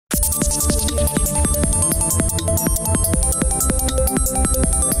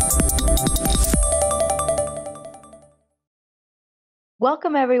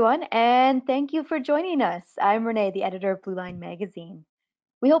Welcome, everyone, and thank you for joining us. I'm Renee, the editor of Blue Line Magazine.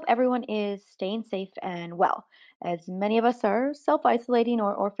 We hope everyone is staying safe and well, as many of us are self isolating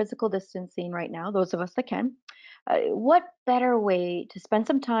or physical distancing right now, those of us that can. What better way to spend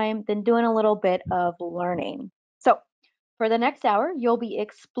some time than doing a little bit of learning? So, for the next hour, you'll be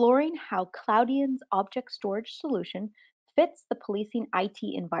exploring how Cloudian's object storage solution fits the policing IT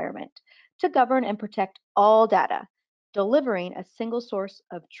environment to govern and protect all data, delivering a single source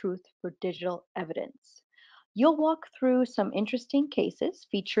of truth for digital evidence. You'll walk through some interesting cases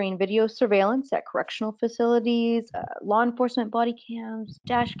featuring video surveillance at correctional facilities, law enforcement body cams,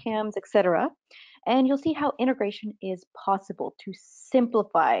 dash cams, etc. And you'll see how integration is possible to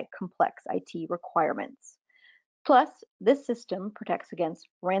simplify complex IT requirements. Plus, this system protects against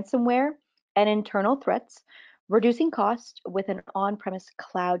ransomware and internal threats, reducing cost with an on-premise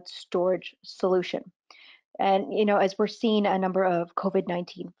cloud storage solution. And as we're seeing a number of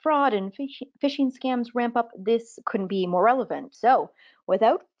COVID-19 fraud and phishing scams ramp up, this couldn't be more relevant. So,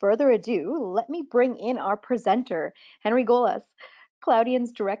 without further ado, let me bring in our presenter, Henry Golas,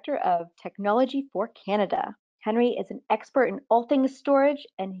 Cloudian's Director of Technology for Canada. Henry is an expert in all things storage,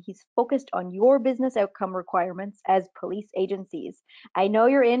 and he's focused on your business outcome requirements as police agencies. I know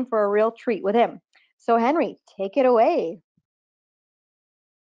you're in for a real treat with him. So, Henry, take it away.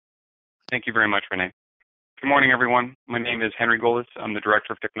 Thank you very much, Renee. Good morning, everyone. My name is Henry Golas. I'm the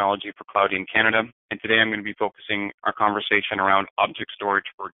Director of Technology for Cloudian Canada, and today I'm going to be focusing our conversation around object storage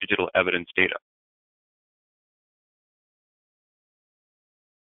for digital evidence data.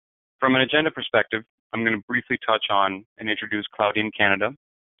 From an agenda perspective, I'm going to briefly touch on and introduce Cloudian Canada, and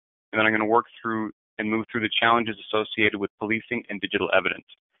then I'm going to work through and move through the challenges associated with policing and digital evidence.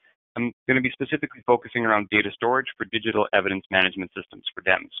 I'm going to be specifically focusing around data storage for digital evidence management systems, for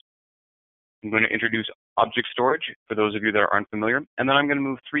DEMS. I'm going to introduce object storage for those of you that are unfamiliar, and then I'm going to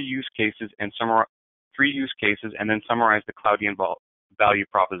move three use cases and then summarize the Cloudian value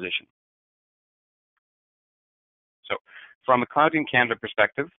proposition. So, from a Cloudian Canada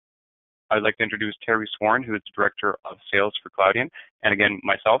perspective, I'd like to introduce Terry Sworn, who is the Director of Sales for Cloudian, and again,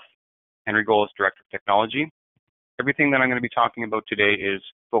 myself, Henry Golas, Director of Technology. Everything that I'm going to be talking about today is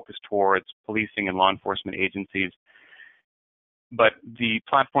focused towards policing and law enforcement agencies. But the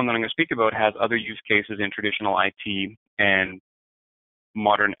platform that I'm going to speak about has other use cases in traditional IT and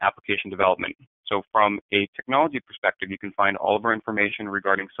modern application development. So from a technology perspective, you can find all of our information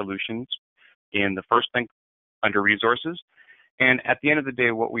regarding solutions in the first link under resources. And at the end of the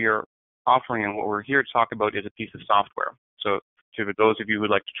day, what we are offering and what we're here to talk about is a piece of software. So to those of you who would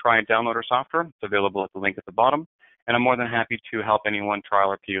like to try and download our software, it's available at the link at the bottom. And I'm more than happy to help anyone trial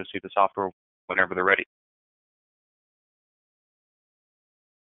or POC the software whenever they're ready.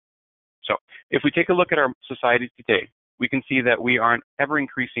 So if we take a look at our society today, we can see that we are an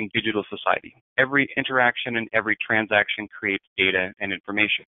ever-increasing digital society. Every interaction and every transaction creates data and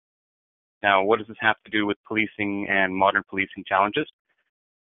information. Now, what does this have to do with policing and modern policing challenges?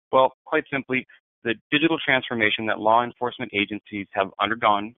 Well, quite simply, the digital transformation that law enforcement agencies have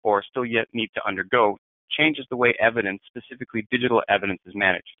undergone or still yet need to undergo changes the way evidence, specifically digital evidence, is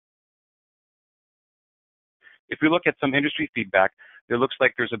managed. If we look at some industry feedback, it looks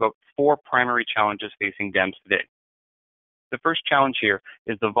like there's about 4 primary challenges facing DEMS today. The first challenge here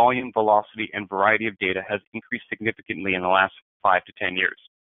is the volume, velocity, and variety of data has increased significantly in the last 5 to 10 years.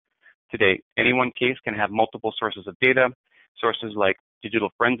 Today, any one case can have multiple sources of data, sources like digital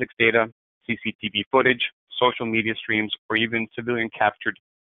forensics data, CCTV footage, social media streams, or even civilian captured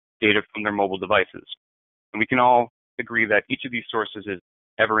data from their mobile devices. And we can all agree that each of these sources is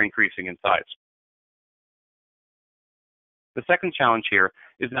ever increasing in size. The second challenge here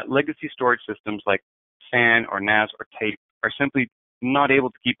is that legacy storage systems like SAN or NAS or tape are simply not able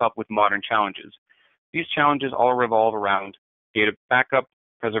to keep up with modern challenges. These challenges all revolve around data backup,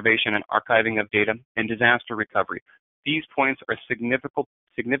 preservation and archiving of data, and disaster recovery. These points are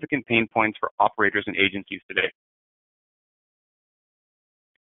significant pain points for operators and agencies today.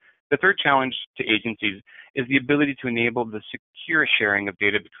 The third challenge to agencies is the ability to enable the secure sharing of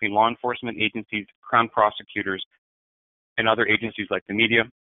data between law enforcement agencies, crown prosecutors, and other agencies like the media.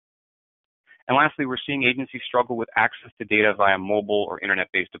 And lastly, we're seeing agencies struggle with access to data via mobile or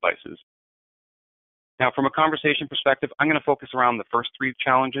internet-based devices. Now, from a conversation perspective, I'm going to focus around the first 3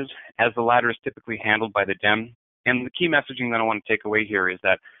 challenges, as the latter is typically handled by the DEM. And the key messaging that I want to take away here is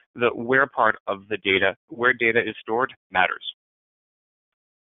that the where part of the data, where data is stored, matters.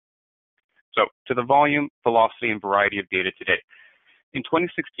 So, to the volume, velocity, and variety of data today. In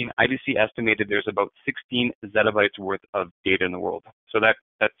 2016, IDC estimated there's about 16 zettabytes worth of data in the world. So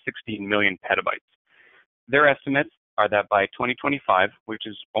that's 16 million petabytes. Their estimates are that by 2025, which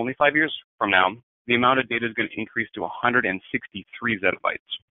is only 5 years from now, the amount of data is going to increase to 163 zettabytes.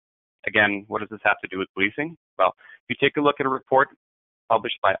 Again, what does this have to do with policing? Well, if you take a look at a report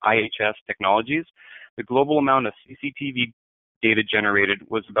published by IHS Technologies, the global amount of CCTV data generated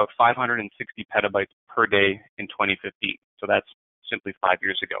was about 560 petabytes per day in 2015. So that's simply 5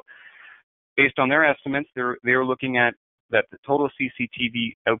 years ago. Based on their estimates, they were looking at that the total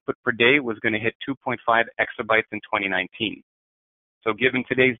CCTV output per day was going to hit 2.5 exabytes in 2019. So given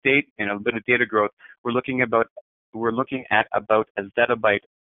today's date and a bit of data growth, we're looking at about a zettabyte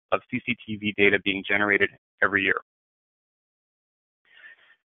of CCTV data being generated every year.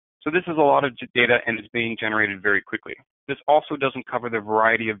 So this is a lot of data and it's being generated very quickly. This also doesn't cover the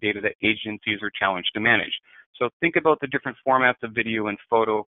variety of data that agencies are challenged to manage. So think about the different formats of video and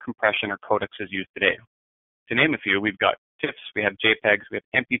photo compression or codecs used today. To name a few, we've got TIFFs, we have JPEGs, we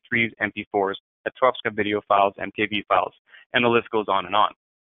have MP3s, MP4s, Twelve-step video files, MKV files, and the list goes on and on.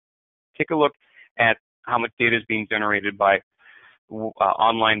 Take a look at how much data is being generated by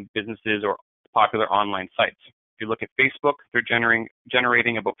online businesses or popular online sites. If you look at Facebook, they're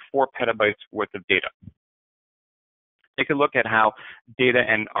generating about 4 petabytes worth of data. Take a look at how data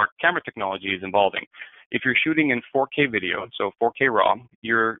and our camera technology is evolving. If you're shooting in 4K video, so 4K RAW,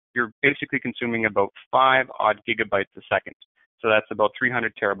 you're basically consuming about 5 odd gigabytes a second. So that's about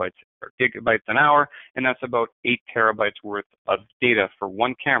 300 terabytes or gigabytes an hour, and that's about 8 terabytes worth of data for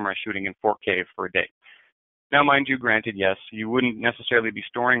one camera shooting in 4K for a day. Now, mind you, granted, yes, you wouldn't necessarily be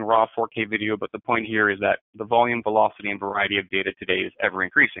storing raw 4K video, but the point here is that the volume, velocity, and variety of data today is ever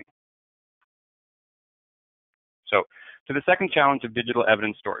increasing. So, to the second challenge of digital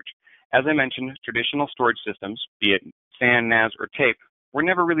evidence storage. As I mentioned, traditional storage systems, be it SAN, NAS, or tape, were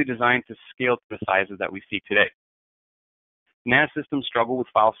never really designed to scale to the sizes that we see today. NAS systems struggle with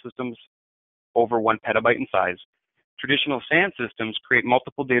file systems over 1 petabyte in size. Traditional SAN systems create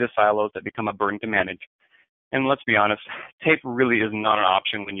multiple data silos that become a burden to manage. And let's be honest, tape really is not an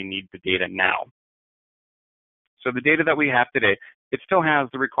option when you need the data now. So the data that we have today, it still has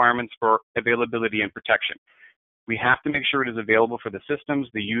the requirements for availability and protection. We have to make sure it is available for the systems,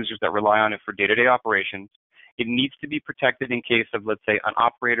 the users that rely on it for day-to-day operations. It needs to be protected in case of, let's say, an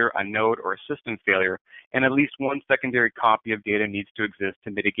operator, a node, or a system failure, and at least one secondary copy of data needs to exist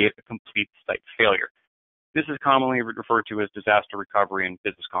to mitigate a complete site failure. This is commonly referred to as disaster recovery and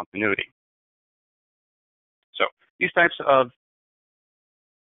business continuity. So these types of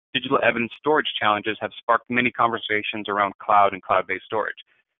digital evidence storage challenges have sparked many conversations around cloud and cloud-based storage.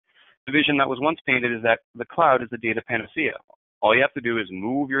 The vision that was once painted is that the cloud is the data panacea. All you have to do is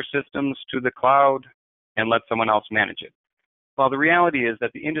move your systems to the cloud and let someone else manage it. While the reality is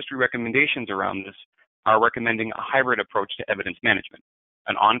that the industry recommendations around this are recommending a hybrid approach to evidence management,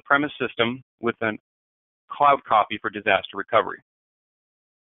 an on-premise system with a cloud copy for disaster recovery.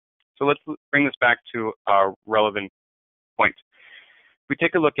 So let's bring this back to our relevant point. If we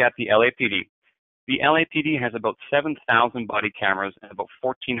take a look at the LAPD, the LAPD has about 7,000 body cameras and about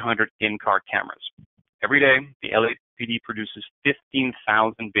 1,400 in-car cameras. Every day, the LAPD produces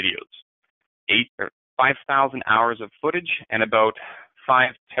 15,000 videos, 5,000 hours of footage, and about 5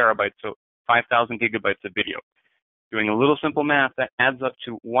 terabytes, so 5,000 gigabytes of video. Doing a little simple math, that adds up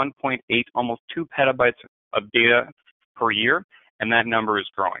to 1.8, almost 2 petabytes of data per year, and that number is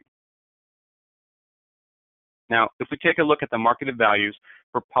growing. Now, if we take a look at the marketed values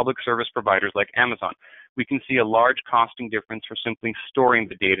for public service providers like Amazon, we can see a large costing difference for simply storing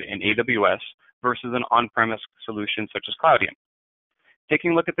the data in AWS versus an on-premise solution such as Cloudian.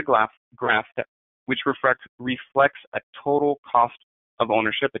 Taking a look at the graph which reflects a total cost of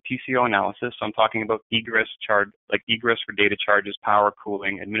ownership, a TCO analysis. So I'm talking about egress charge, like egress for data charges, power,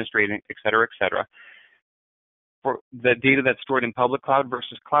 cooling, administrating, et cetera, for the data that's stored in public cloud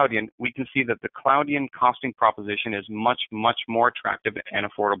versus Cloudian, we can see that the Cloudian costing proposition is much, much more attractive and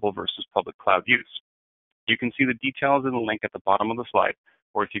affordable versus public cloud use. You can see the details in the link at the bottom of the slide,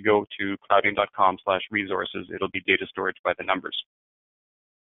 or if you go to cloudian.com/resources, it'll be data storage by the numbers.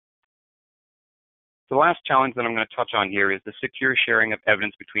 The last challenge that I'm going to touch on here is the secure sharing of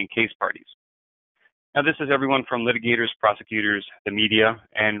evidence between case parties. Now, this is everyone from litigators, prosecutors, the media,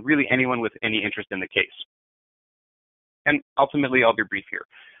 and really anyone with any interest in the case. And ultimately, I'll be brief here.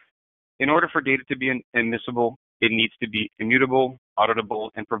 In order for data to be admissible, it needs to be immutable, auditable,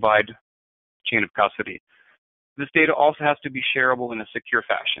 and provide chain of custody. This data also has to be shareable in a secure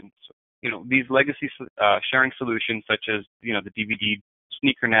fashion. So, these legacy sharing solutions, such as the DVD,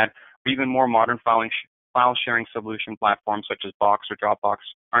 SneakerNet, or even more modern file sharing solution platforms such as Box or Dropbox,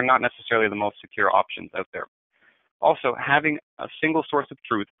 are not necessarily the most secure options out there. Also, having a single source of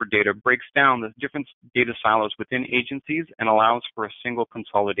truth for data breaks down the different data silos within agencies and allows for a single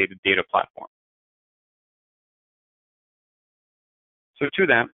consolidated data platform. So to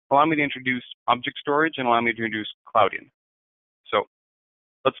that, allow me to introduce object storage and allow me to introduce Cloudian. So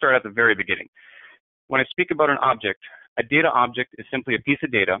let's start at the very beginning. When I speak about an object, a data object is simply a piece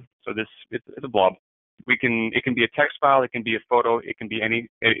of data. So it's a blob. It can be a text file, it can be a photo, it can be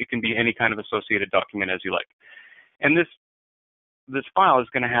any kind of associated document as you like. And this file is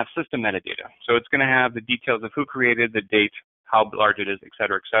going to have system metadata. So it's going to have the details of who created, the date, how large it is, et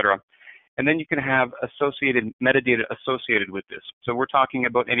cetera, et cetera. And then you can have associated metadata associated with this. So we're talking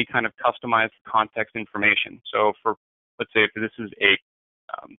about any kind of customized context information. So let's say if this is a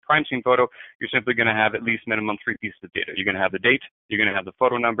crime scene photo, you're simply going to have at least minimum 3 pieces of data. You're going to have the date, you're going to have the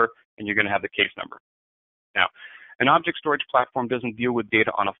photo number, and you're going to have the case number. Now, an object storage platform doesn't deal with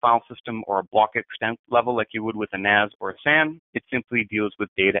data on a file system or a block extent level like you would with a NAS or a SAN. It simply deals with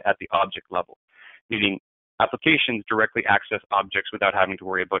data at the object level, meaning applications directly access objects without having to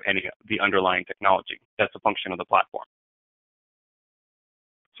worry about any of the underlying technology. That's a function of the platform.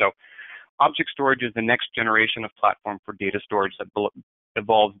 So object storage is the next generation of platform for data storage that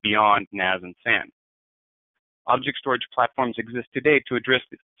evolves beyond NAS and SAN. Object storage platforms exist today to address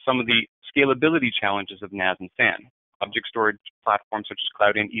some of the scalability challenges of NAS and SAN. Object storage platforms such as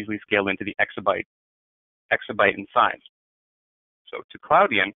Cloudian easily scale into the exabyte in size. So to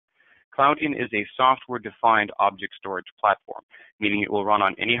Cloudian is a software-defined object storage platform, meaning it will run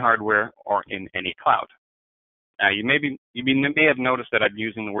on any hardware or in any cloud. Now, you may have noticed that I'm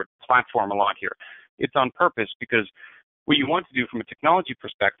using the word platform a lot here. It's on purpose because what you want to do from a technology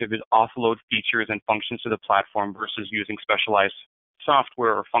perspective is offload features and functions to the platform versus using specialized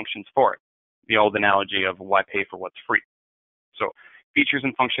software or functions for it. The old analogy of why pay for what's free. So features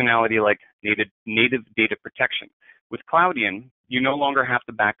and functionality like native data protection. With Cloudian, you no longer have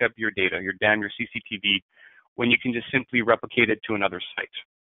to back up your data, your DAM, your CCTV, when you can just simply replicate it to another site.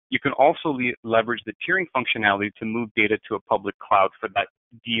 You can also leverage the tiering functionality to move data to a public cloud for that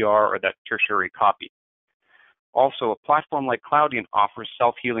DR or that tertiary copy. Also, a platform like Cloudian offers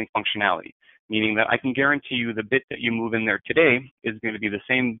self-healing functionality, meaning that I can guarantee you the bit that you move in there today is going to be the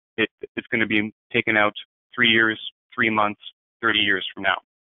same bit that's going to be taken out 3 years, 3 months, 30 years from now.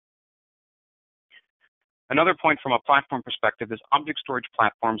 Another point from a platform perspective is object storage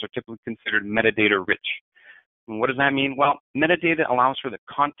platforms are typically considered metadata rich. And what does that mean? Well, metadata allows for the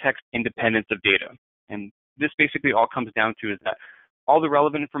context independence of data. And this basically all comes down to is that all the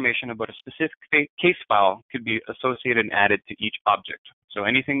relevant information about a specific case file could be associated and added to each object. So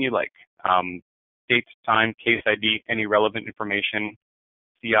anything you like, date, time, case ID, any relevant information,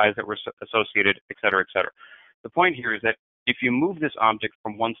 CIs that were associated, et cetera, et cetera. The point here is that if you move this object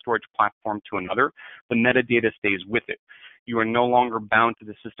from one storage platform to another, the metadata stays with it. You are no longer bound to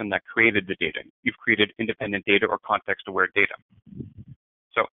the system that created the data. You've created independent data or context-aware data.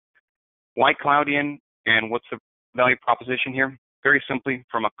 So why Cloudian and what's the value proposition here? Very simply,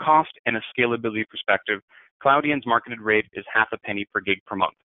 from a cost and a scalability perspective, Cloudian's marketed rate is half a penny per gig per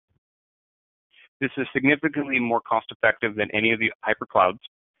month. This is significantly more cost-effective than any of the hyperclouds.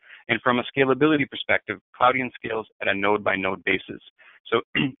 And from a scalability perspective, Cloudian scales at a node-by-node basis. So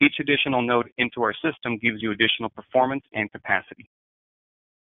each additional node into our system gives you additional performance and capacity.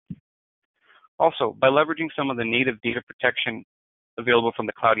 Also, by leveraging some of the native data protection available from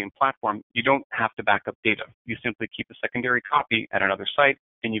the Cloudian platform, you don't have to back up data. You simply keep a secondary copy at another site,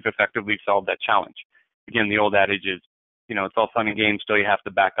 and you've effectively solved that challenge. Again, the old adage is, it's all fun and games till you have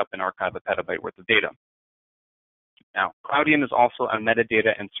to back up and archive a petabyte worth of data. Now, Cloudian is also a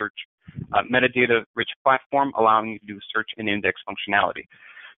metadata and metadata-rich platform, allowing you to do search and index functionality.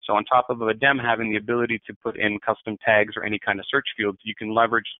 So on top of a DEM having the ability to put in custom tags or any kind of search fields, you can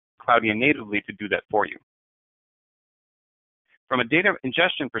leverage Cloudian natively to do that for you. From a data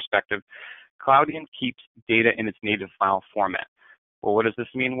ingestion perspective, Cloudian keeps data in its native file format. Well, what does this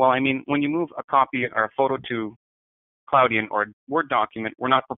mean? Well, when you move a copy or a photo to Cloudian or a Word document, we're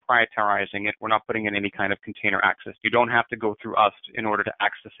not proprietarizing it. We're not putting in any kind of container access. You don't have to go through us in order to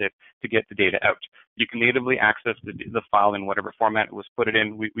access it to get the data out. You can natively access the file in whatever format it was put it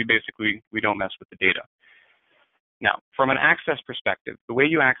in. We don't mess with the data. Now, from an access perspective, the way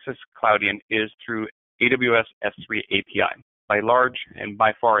you access Cloudian is through AWS S3 API. By large and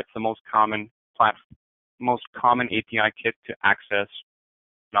by far, it's the most common API kit to access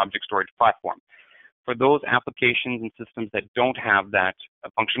an object storage platform. For those applications and systems that don't have that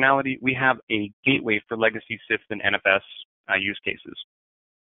functionality, we have a gateway for legacy CIFS and NFS use cases.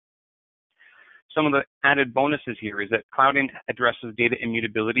 Some of the added bonuses here is that Cloudian addresses data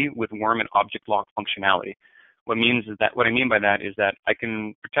immutability with worm and object lock functionality. What I mean by that is that I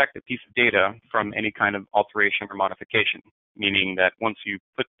can protect a piece of data from any kind of alteration or modification, meaning that once you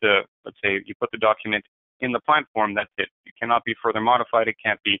put let's say you put the document in the platform, that's it. It cannot be further modified. It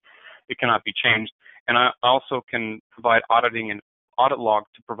cannot be changed. And I also can provide auditing and audit log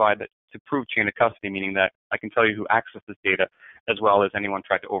to provide that to prove chain of custody, meaning that I can tell you who accessed this data as well as anyone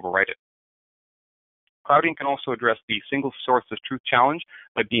tried to overwrite it. Cloudian can also address the single source of truth challenge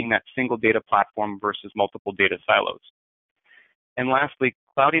by being that single data platform versus multiple data silos. And lastly,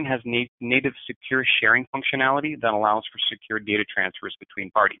 Cloudian has native secure sharing functionality that allows for secure data transfers between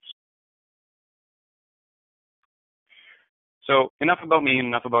parties. So enough about me and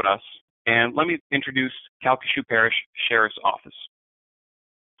enough about us, and let me introduce Calcasieu Parish Sheriff's Office.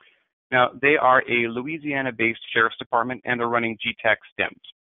 Now, they are a Louisiana-based sheriff's department, and they're running GTAC STEMs.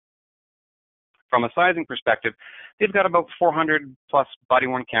 From a sizing perspective, they've got about 400 plus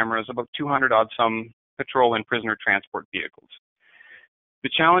body-worn cameras, about 200 odd some patrol and prisoner transport vehicles. The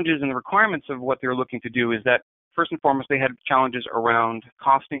challenges and the requirements of what they're looking to do is that, first and foremost, they had challenges around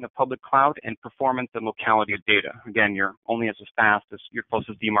costing of public cloud and performance and locality of data. Again, you're only as fast as your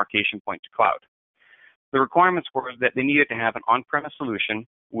closest demarcation point to cloud. The requirements were that they needed to have an on-premise solution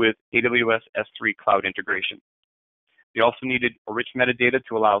with AWS S3 cloud integration. They also needed a rich metadata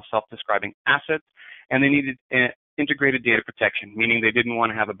to allow self-describing assets, and they needed integrated data protection, meaning they didn't want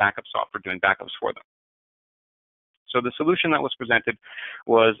to have a backup software doing backups for them. So the solution that was presented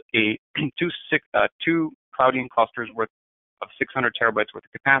was a two Cloudian clusters worth of 600 terabytes worth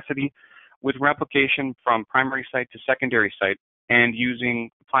of capacity, with replication from primary site to secondary site, and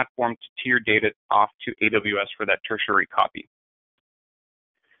using the platform to tier data off to AWS for that tertiary copy.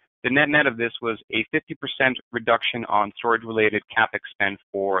 The net of this was a 50% reduction on storage-related CapEx spend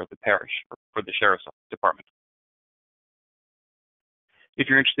for the parish, or for the Sheriff's Department. If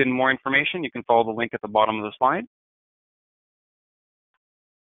you're interested in more information, you can follow the link at the bottom of the slide.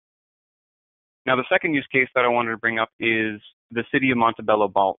 Now, the second use case that I wanted to bring up is the City of Montebello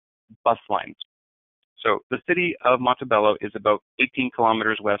bus lines. So the City of Montebello is about 18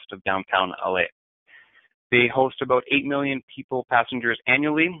 kilometers west of downtown LA. They host about 8 million passengers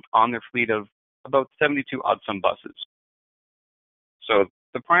annually on their fleet of about 72 odd some buses. So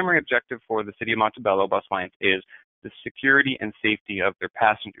the primary objective for the City of Montebello bus lines is the security and safety of their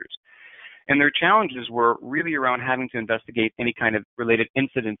passengers. And their challenges were really around having to investigate any kind of related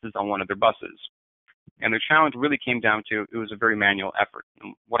incidences on one of their buses. And their challenge really came down to, it was a very manual effort.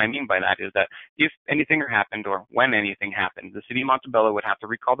 And what I mean by that is that if anything happened or when anything happened, the City of Montebello would have to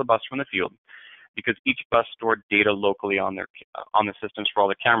recall the bus from the field, because each bus stored data locally on the systems for all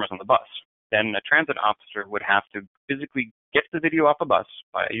the cameras on the bus. Then a transit officer would have to physically get the video off a bus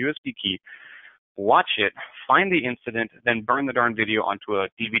by a USB key, watch it, find the incident, then burn the darn video onto a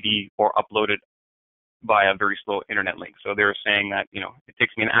DVD or upload it by a very slow internet link. So they were saying that, it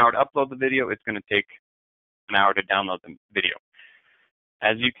takes me an hour to upload the video, it's going to take an hour to download the video.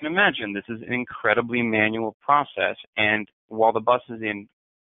 As you can imagine, this is an incredibly manual process, and while the bus is in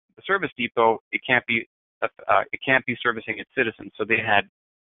the service depot, it can't be servicing its citizens. So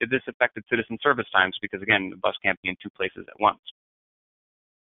this affected citizen service times because, again, the bus can't be in two places at once.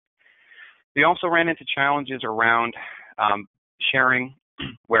 They also ran into challenges around sharing,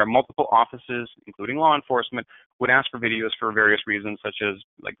 where multiple offices, including law enforcement, would ask for videos for various reasons, such as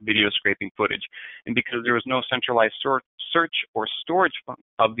like video scraping footage. And because there was no centralized search or storage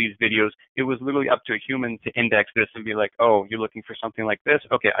of these videos, it was literally up to a human to index this and be like, oh, you're looking for something like this?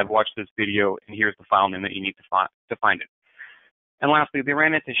 Okay, I've watched this video, and here's the file name that you need to find it. And lastly, they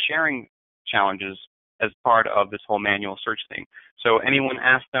ran into sharing challenges as part of this whole manual search thing. So anyone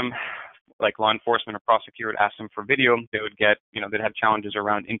asked them, like law enforcement or prosecutor would ask them for video, they would get, they'd have challenges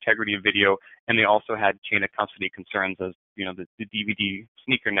around integrity of video, and they also had chain of custody concerns as, the DVD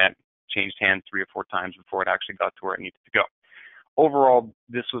sneaker net changed hands 3 or 4 times before it actually got to where it needed to go. Overall,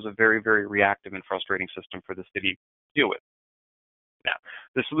 this was a very, very reactive and frustrating system for the city to deal with. Now,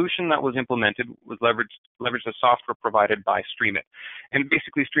 the solution that was implemented was leveraged a software provided by Streamit. And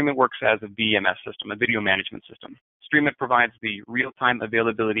basically, Streamit works as a VMS system, a video management system. Streamit provides the real-time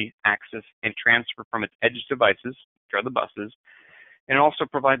availability, access, and transfer from its edge devices, which are the buses, and it also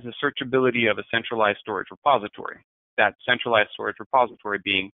provides the searchability of a centralized storage repository. That centralized storage repository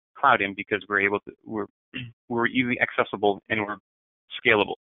being Cloudian, because we're easily accessible and we're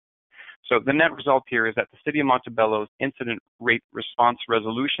scalable. So the net result here is that the City of Montebello's incident rate response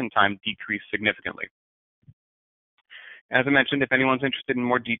resolution time decreased significantly. As I mentioned, if anyone's interested in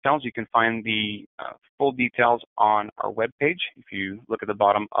more details, you can find the full details on our webpage. If you look at the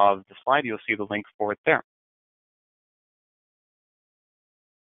bottom of the slide, you'll see the link for it there.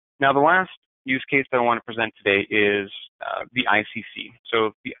 Now, the last use case that I want to present today is the ICC.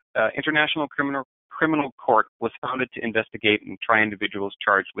 So the International Criminal Court was founded to investigate and try individuals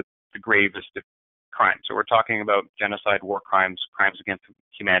charged with the gravest of crimes. So we're talking about genocide, war crimes, crimes against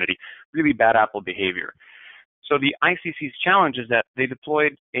humanity, really bad apple behavior. So the ICC's challenge is that they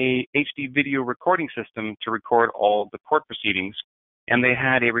deployed a HD video recording system to record all the court proceedings, and they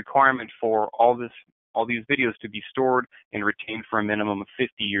had a requirement for all these videos to be stored and retained for a minimum of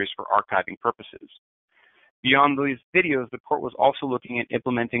 50 years for archiving purposes. Beyond these videos, the court was also looking at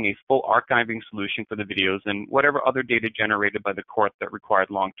implementing a full archiving solution for the videos and whatever other data generated by the court that required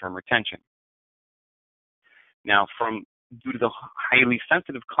long-term retention. Now, due to the highly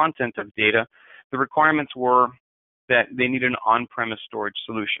sensitive content of data, the requirements were that they needed an on-premise storage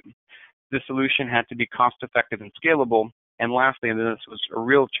solution. This solution had to be cost-effective and scalable. And lastly, and this was a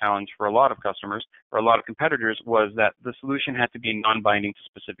real challenge for a lot of customers, or a lot of competitors, was that the solution had to be non-binding to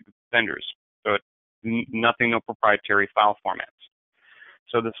specific vendors. So no proprietary file formats.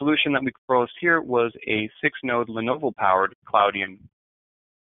 So the solution that we proposed here was a 6-node Lenovo-powered Cloudian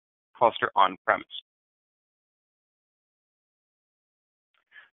cluster on-premise.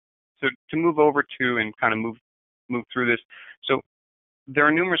 So to move over to and kind of move through this, so there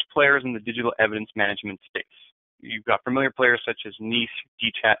are numerous players in the digital evidence management space. You've got familiar players such as NICE,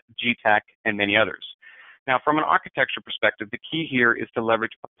 GTAC, and many others. Now, from an architecture perspective, the key here is to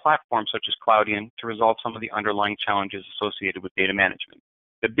leverage a platform such as Cloudian to resolve some of the underlying challenges associated with data management.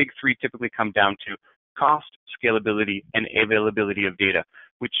 The big three typically come down to cost, scalability, and availability of data,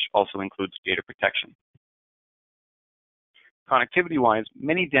 which also includes data protection. Connectivity-wise,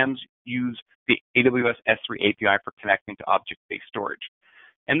 many DEMs use the AWS S3 API for connecting to object-based storage.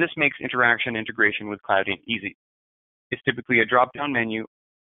 And this makes integration with Cloudian easy. It's typically a drop-down menu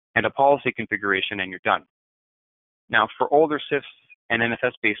and a policy configuration, and you're done. Now, for older CIFS and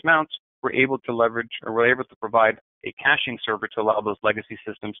NFS-based mounts, we're able to provide a caching server to allow those legacy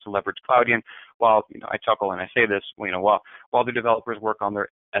systems to leverage Cloudian. While I chuckle and I say this, while the developers work on their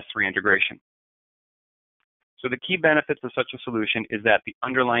S3 integration. So the key benefits of such a solution is that the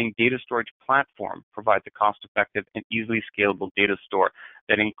underlying data storage platform provides a cost-effective and easily scalable data store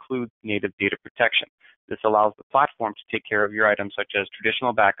that includes native data protection. This allows the platform to take care of your items such as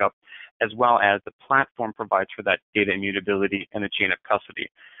traditional backup, as well as the platform provides for that data immutability and the chain of custody.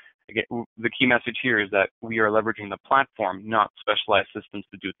 Again, the key message here is that we are leveraging the platform, not specialized systems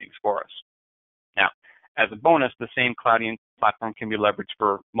to do things for us. Now, as a bonus, the same Cloudian platform can be leveraged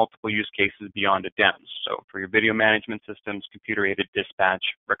for multiple use cases beyond a DEMS. So for your video management systems, computer-aided dispatch,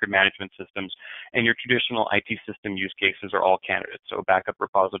 record management systems, and your traditional IT system use cases are all candidates. So backup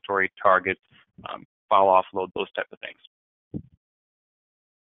repository, targets, file offload, those type of things.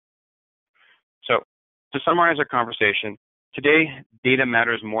 So to summarize our conversation, today, data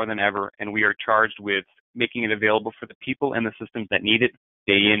matters more than ever, and we are charged with making it available for the people and the systems that need it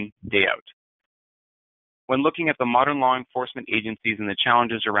day in, day out. When looking at the modern law enforcement agencies and the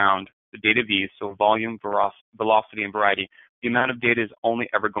challenges around the data V's, so volume, velocity, and variety, the amount of data is only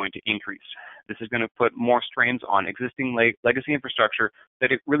ever going to increase. This is going to put more strains on existing legacy infrastructure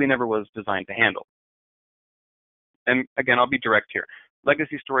that it really never was designed to handle. And again, I'll be direct here.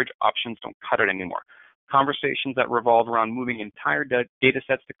 Legacy storage options don't cut it anymore. Conversations that revolve around moving entire data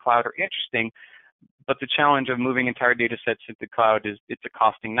sets to cloud are interesting, but the challenge of moving entire data sets into cloud is it's a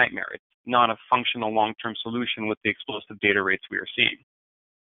costing nightmare. It's not a functional long-term solution with the explosive data rates we are seeing.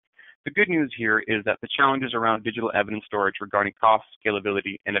 The good news here is that the challenges around digital evidence storage regarding cost,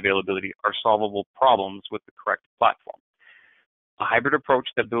 scalability, and availability are solvable problems with the correct platform. A hybrid approach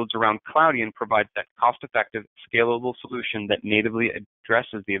that builds around Cloudian provides that cost-effective, scalable solution that natively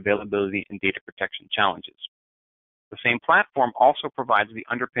addresses the availability and data protection challenges. The same platform also provides the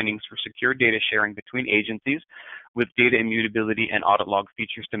underpinnings for secure data sharing between agencies with data immutability and audit log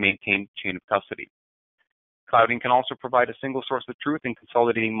features to maintain chain of custody. Cloudian can also provide a single source of truth in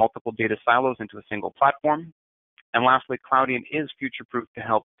consolidating multiple data silos into a single platform. And lastly, Cloudian is future-proof to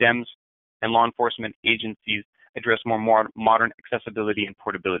help DEMS and law enforcement agencies address more modern accessibility and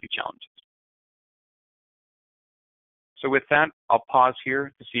portability challenges. So with that, I'll pause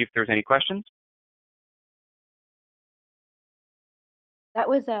here to see if there's any questions. That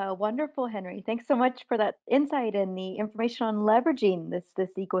was wonderful, Henry. Thanks so much for that insight and the information on leveraging this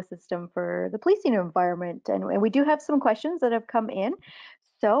ecosystem for the policing environment. And we do have some questions that have come in,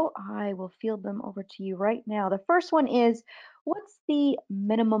 so I will field them over to you right now. The first one is, what's the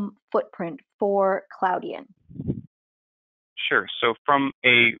minimum footprint for Cloudian? Sure. So from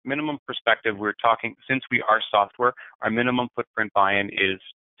a minimum perspective, we're talking, since we are software, our minimum footprint buy-in is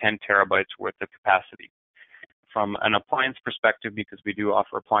 10 terabytes worth of capacity. from an appliance perspective, because we do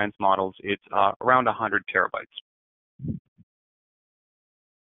offer appliance models, it's around 100 terabytes.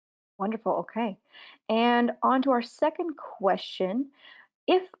 Wonderful. Okay. And on to our second question.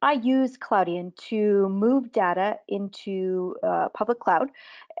 If I use Cloudian to move data into public cloud,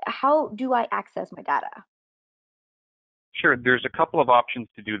 how do I access my data? Sure, there's a couple of options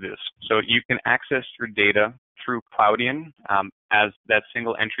to do this. So you can access your data through Cloudian as that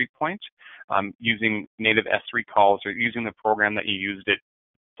single entry point using native S3 calls or using the program that you used it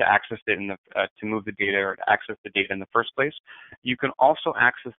to access it to move the data or to access the data in the first place. You can also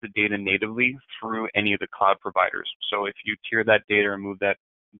access the data natively through any of the cloud providers. So if you tier that data and move that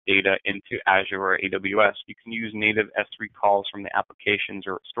data into Azure or AWS, you can use native S3 calls from the applications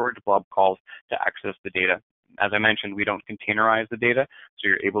or storage blob calls to access the data. As I mentioned, we don't containerize the data, so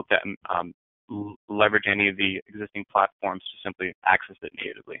you're able to leverage any of the existing platforms to simply access it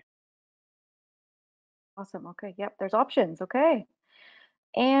natively. Awesome. Okay. Yep. There's options. Okay.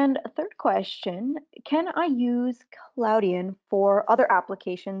 And a third question, can I use Cloudian for other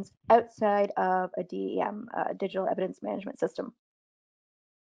applications outside of a DEM, digital evidence management system?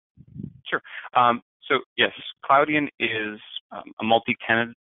 Sure. So yes, Cloudian is a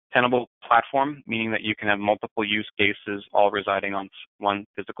multi-tenable platform, meaning that you can have multiple use cases all residing on one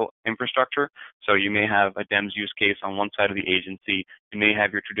physical infrastructure. So you may have a DEMS use case on one side of the agency. You may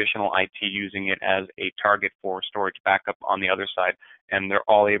have your traditional IT using it as a target for storage backup on the other side, and they're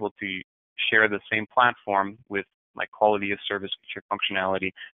all able to share the same platform with like quality of service feature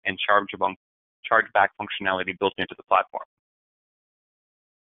functionality and chargeback functionality built into the platform.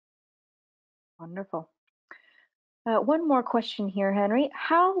 Wonderful. One more question here, Henry.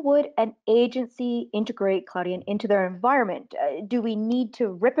 How would an agency integrate Cloudian into their environment? Do we need to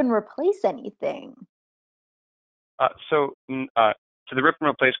rip and replace anything? To the rip and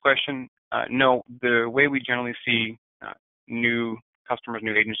replace question, no. The way we generally see new customers,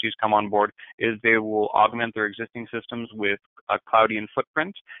 new agencies come on board is they will augment their existing systems with a Cloudian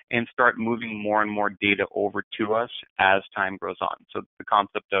footprint and start moving more and more data over to us as time goes on. So the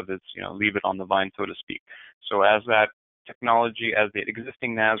concept of is, leave it on the vine, so to speak. So as that technology, as the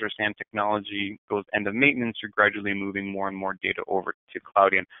existing NAS or SAN technology goes end of maintenance, you're gradually moving more and more data over to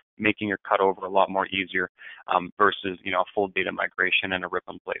Cloudian, making your cutover a lot more easier versus, a full data migration and a rip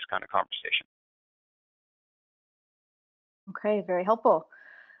and replace kind of conversation. Okay, very helpful.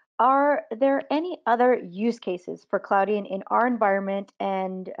 Are there any other use cases for Cloudian in our environment,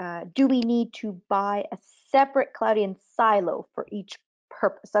 and do we need to buy a separate Cloudian silo for each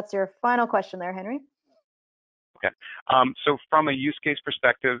purpose? That's your final question there, Henry. Okay. So from a use case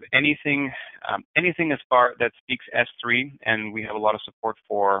perspective, anything as far that speaks S3, and we have a lot of support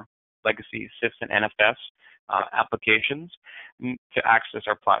for legacy CIFS and NFS applications to access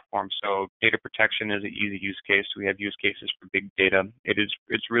our platform. So data protection is an easy use case. We have use cases for big data.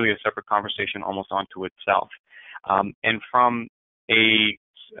 It's really a separate conversation almost onto itself. And from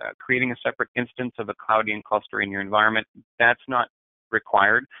creating a separate instance of a Cloudian cluster in your environment, that's not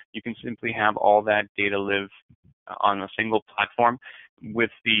required. You can simply have all that data live on a single platform with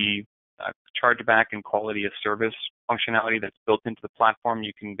the chargeback and quality of service functionality that's built into the platform.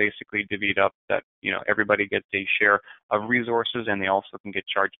 You can basically divvy it up that everybody gets a share of resources, and they also can get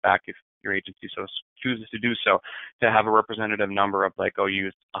charged back if your agency so chooses to do so, to have a representative number of like, you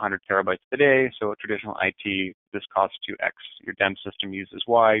used 100 terabytes today, so a traditional IT, this costs you X. Your DEM system uses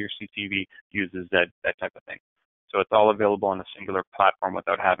Y, your CTV uses Z, that type of thing. So it's all available on a singular platform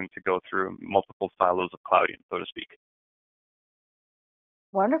without having to go through multiple silos of Cloudian, so to speak.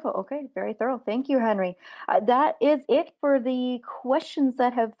 Wonderful. Okay, very thorough. Thank you, Henry. That is it for the questions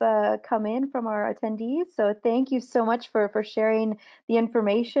that have come in from our attendees. So thank you so much for sharing the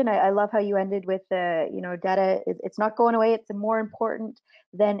information. I love how you ended with data. It's not going away. It's more important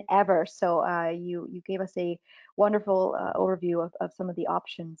than ever. So you gave us a wonderful overview of some of the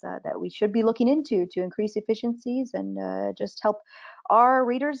options that we should be looking into to increase efficiencies and just help our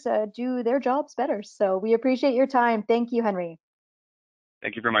readers do their jobs better. So we appreciate your time. Thank you, Henry.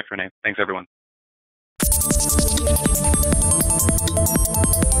 Thank you very much, Renee. Thanks, everyone.